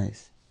be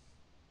nice.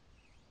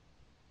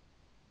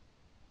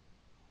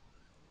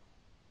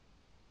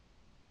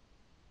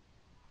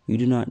 You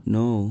do not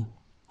know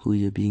who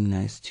you're being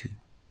nice to.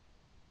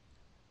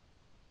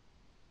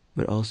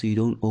 But also, you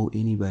don't owe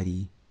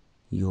anybody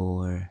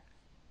your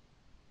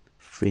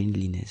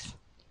friendliness.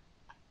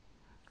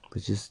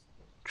 But just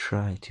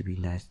try to be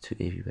nice to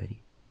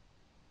everybody.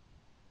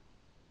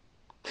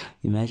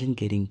 Imagine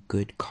getting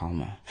good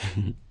karma.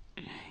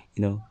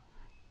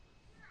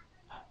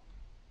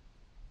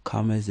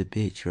 Karma is a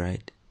bitch,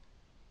 right?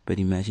 But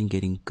imagine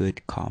getting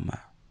good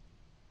karma.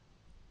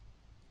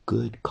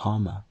 Good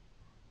karma.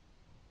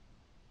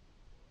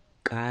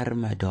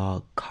 Karma,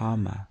 dog.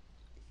 Karma.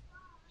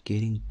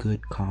 Getting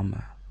good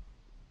karma.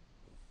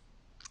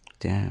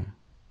 Damn.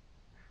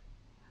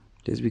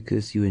 Just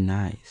because you were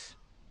nice.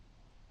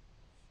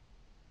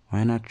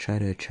 Why not try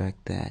to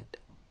attract that?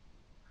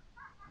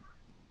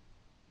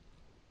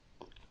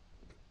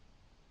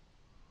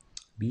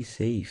 Be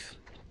safe.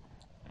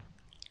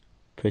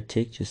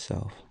 Protect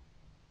yourself.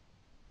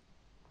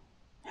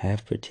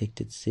 Have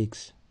protected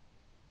sex.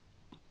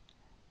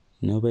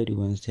 Nobody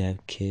wants to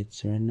have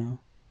kids right now.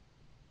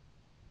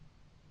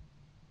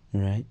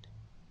 Right?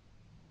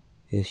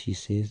 If she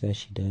says that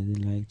she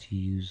doesn't like to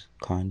use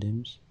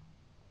condoms,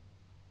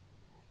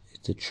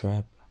 it's a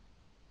trap.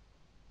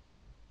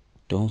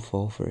 Don't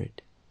fall for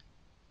it.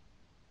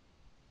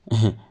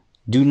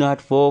 Do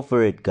not fall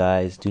for it,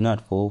 guys. Do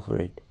not fall for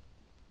it.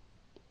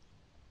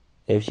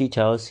 If she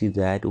tells you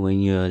that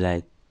when you're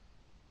like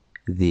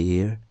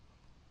there,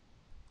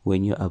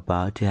 when you're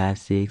about to have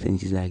sex, and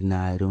she's like,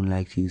 nah, I don't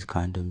like to use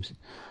condoms.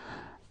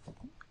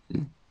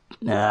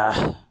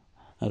 Nah,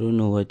 I don't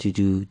know what to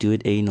do. Do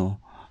it anal.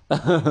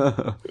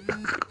 Do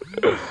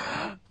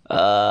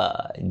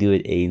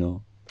it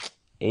anal.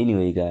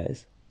 Anyway,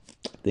 guys,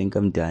 I think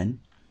I'm done.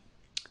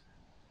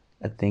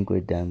 I think we're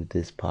done with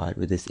this part,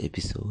 with this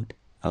episode.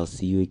 I'll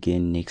see you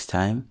again next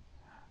time.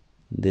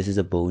 This is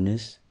a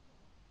bonus.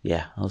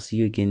 Yeah, I'll see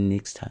you again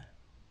next time.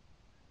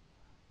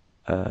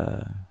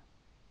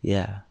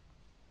 Yeah.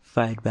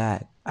 Fight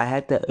back. I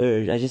had the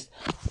urge. I just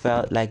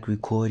felt like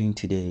recording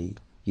today.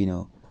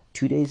 2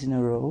 days in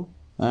a row.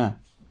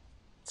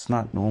 It's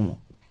not normal.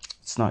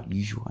 It's not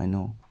usual, I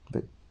know.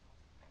 But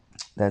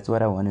that's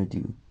what I want to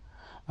do.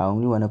 I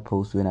only want to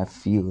post when I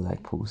feel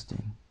like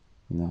posting.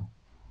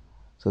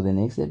 So the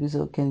next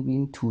episode can be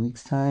in 2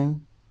 weeks'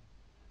 time.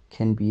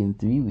 Can be in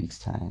 3 weeks'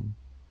 time.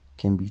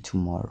 Can be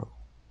tomorrow.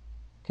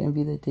 Can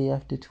be the day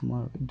after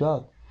tomorrow.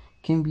 Dog.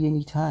 Can be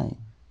any time.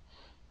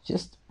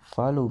 Just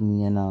follow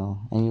me and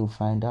you'll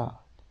find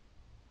out.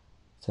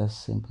 It's as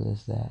simple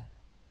as that.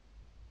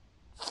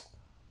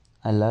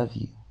 I love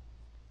you.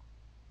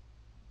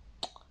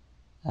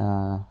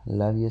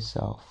 Love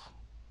yourself.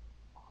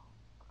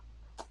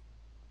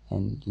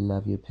 And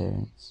love your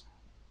parents.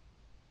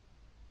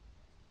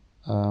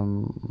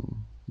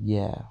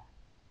 Yeah,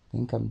 I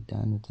think I'm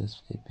done with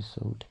this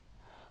episode.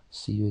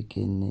 See you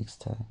again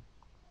next time.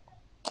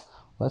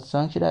 What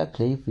song should I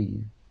play for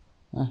you?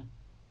 I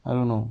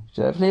don't know.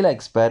 Should I play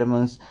like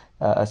Spiderman's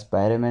a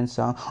Spider-Man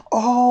song?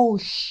 Oh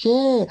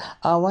shit!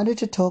 I wanted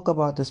to talk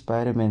about the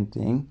Spider-Man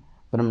thing,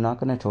 but I'm not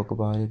gonna talk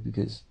about it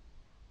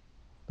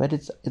but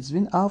it's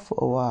been out for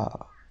a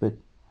while. But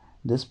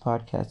this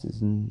podcast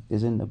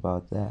isn't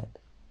about that.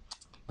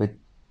 But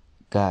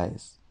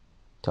guys,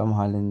 Tom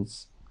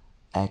Holland's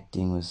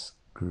acting was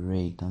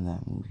great on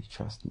that movie,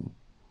 trust me.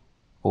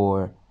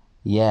 Or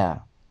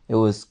yeah, it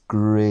was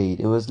great.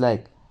 It was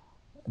like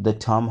the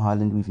Tom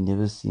Holland we've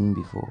never seen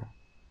before.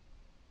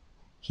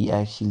 He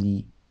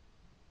actually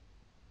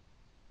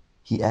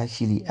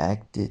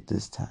acted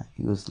this time.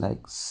 He was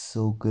like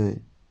so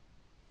good.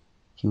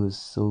 He was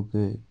so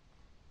good.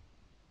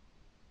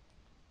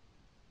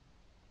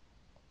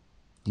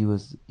 He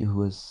was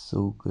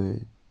so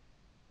good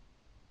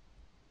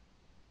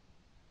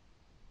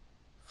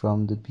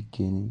from the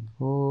beginning.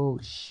 Oh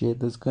shit,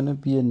 there's gonna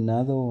be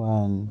another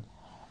one,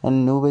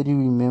 and nobody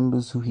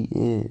remembers who he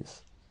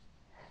is.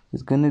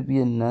 There's gonna be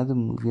another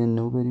movie and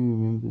nobody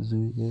remembers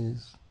who he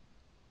is.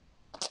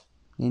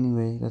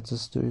 Anyway, that's a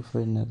story for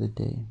another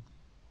day.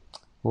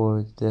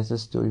 Or that's a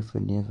story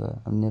for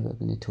never. I'm never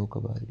gonna talk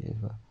about it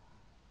ever.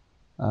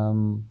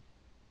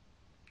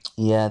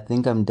 Yeah, I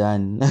think I'm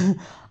done.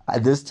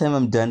 This time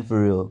I'm done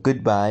for real.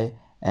 Goodbye.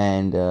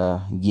 And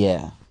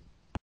yeah.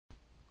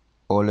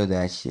 All of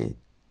that shit.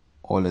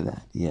 All of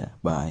that. Yeah.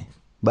 Bye.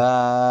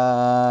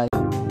 Bye.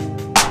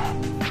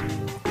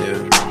 Yeah.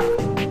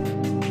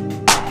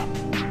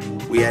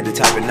 We had the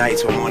type of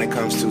nights when morning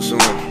comes too soon.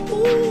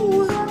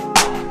 Ooh.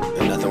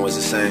 And nothing was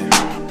the same.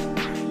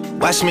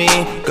 Watch me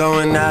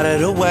going out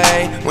of the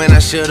way when I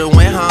should've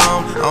went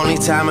home. Only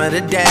time of the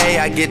day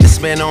I get to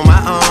spend on my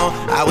own.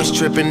 I was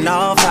tripping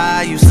off how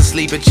I used to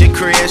sleep at your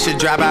crib. Should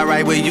drive out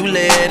right where you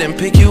live and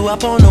pick you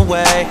up on the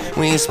way.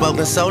 We ain't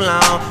spoken so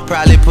long,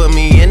 probably put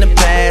me in the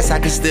past. I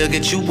can still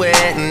get you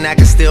wet and I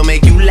can still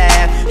make you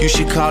laugh. You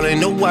should call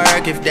in to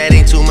work if that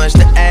ain't too much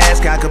to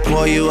ask. I could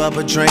pour you up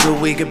a drink or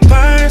we could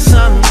burn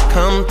something.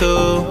 Come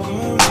through,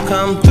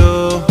 come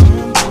through,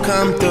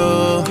 come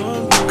through.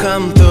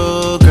 Come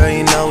through, girl,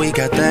 you know we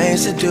got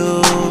things to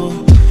do.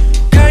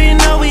 Girl, you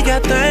know we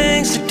got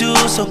things to do.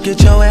 So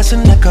get your ass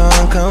in the car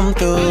and come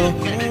through.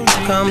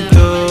 Come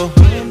through,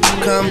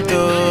 come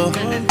through,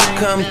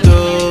 come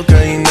through.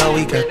 Girl, you know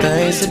we got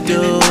things to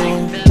do.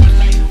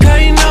 Girl,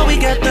 you know we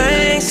got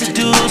things to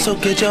do. So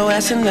get your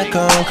ass in the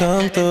car and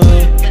come through.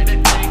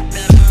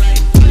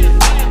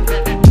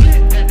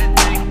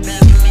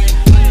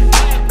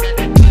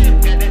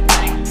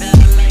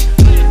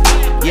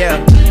 Yeah.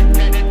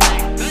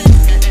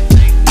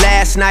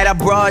 Last night I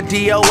brought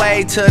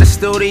DOA to the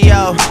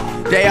studio.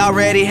 They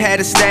already had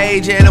a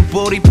stage and a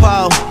booty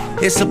pole.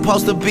 It's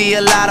supposed to be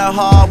a lot of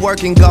hard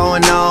working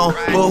going on,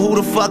 but who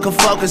the fuck can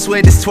focus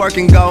with this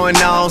twerking going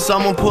on?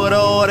 Someone put an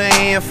order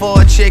in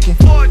for a chicken.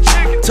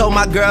 Told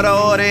my girl to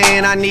order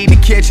in, I need the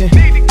kitchen.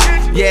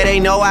 Yeah, they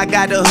know I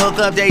got the hook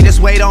up, they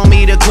just wait on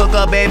me to cook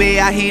up, baby.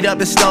 I heat up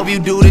the stove, you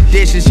do the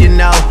dishes, you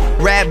know.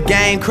 Rap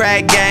game,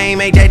 crack game,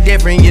 ain't that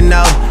different, you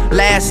know.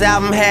 Last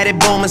album had it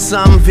booming,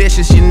 something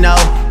vicious, you know.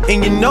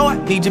 And you know I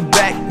need you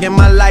back in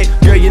my life.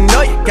 Girl, you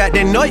know you got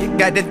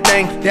that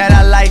thing that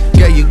I like.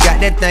 Girl, you got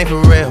that thing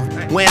for real.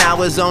 When I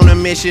was on a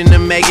mission to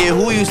make it,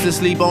 who used to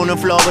sleep on the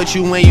floor but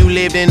you when you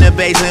lived in the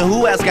basement?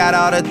 Who else got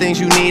all the things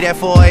you need at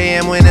 4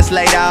 AM when it's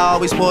late? I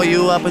always pour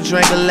you up a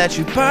drink and let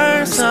you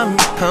burn something.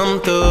 Come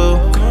through,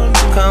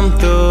 come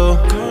through,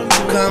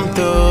 come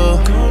through,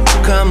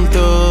 come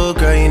through.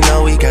 Girl, you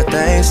know we got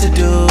things to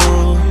do.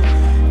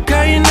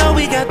 Girl, you know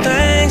we got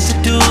things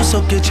to do.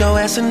 So get your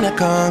ass in the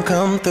car and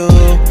come through.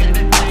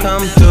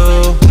 Come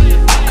through,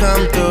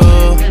 come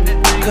through,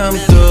 come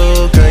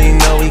through. Girl, you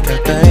know we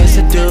got things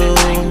to do.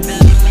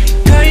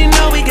 Girl, you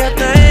know we got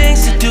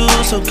things to do.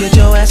 So get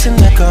your ass in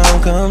the car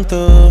and come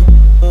through.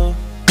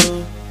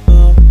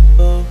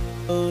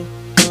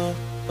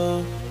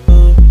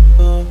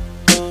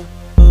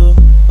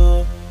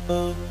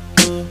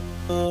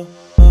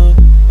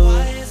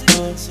 Why is it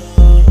been so?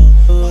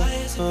 Why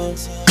is it been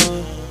so?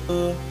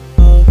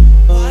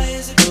 Why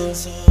is it been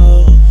so?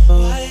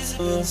 Why is it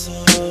been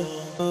so?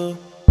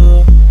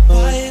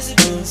 Why is it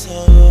been so?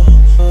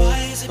 Why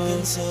is it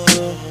been so?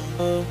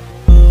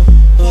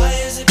 Why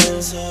has it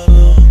been so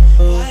long?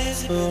 Why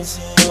has it been so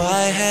long?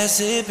 Why has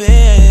it been?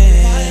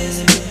 Why has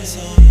it been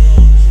so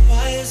long?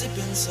 Why has it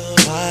been so long?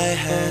 Why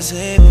has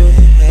it been?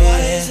 Why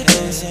has it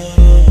been so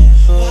long?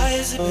 Why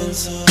has it been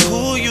so long?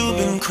 Who you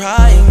been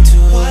crying to?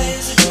 Why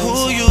has it been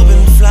Who you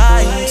been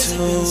flying to?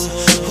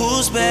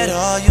 Whose bed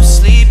are you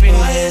sleeping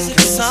in?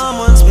 'Cause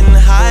someone's been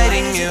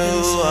hiding you.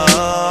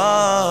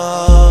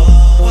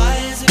 Why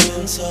has it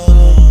been so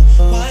long?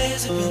 Why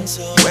has it been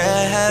so long?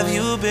 Where have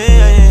you been?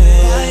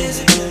 Why has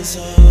it been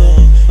so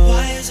long?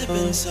 Why has it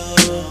been so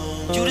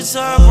long? You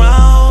deserve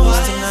rounds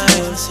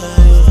tonight.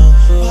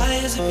 Why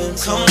has it been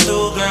so long? Come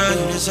through, girl,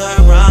 you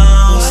deserve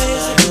rounds. Why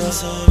has it been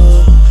so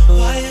long?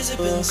 Why has it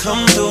been so long?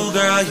 Come through,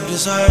 girl, you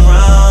deserve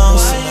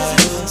rounds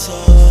tonight.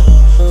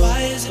 Why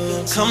has it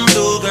been so long? Come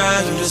through,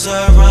 girl, you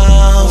deserve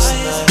rounds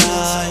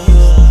tonight.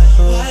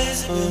 Why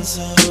has it been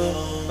so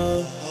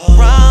long?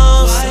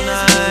 Rounds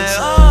tonight.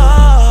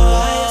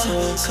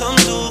 Come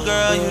through,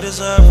 girl, you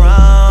deserve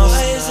rounds.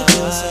 Why has it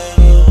been so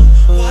long?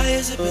 Why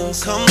has it been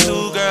so long? Come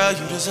through, girl,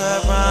 you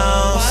deserve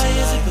rounds. Why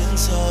has it been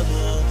so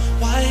long?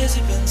 Why has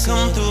it been so long?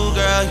 Come through,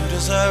 girl, you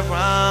deserve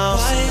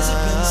rounds. Why has it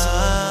been so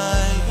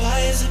long? Why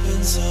has it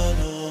been so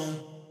long?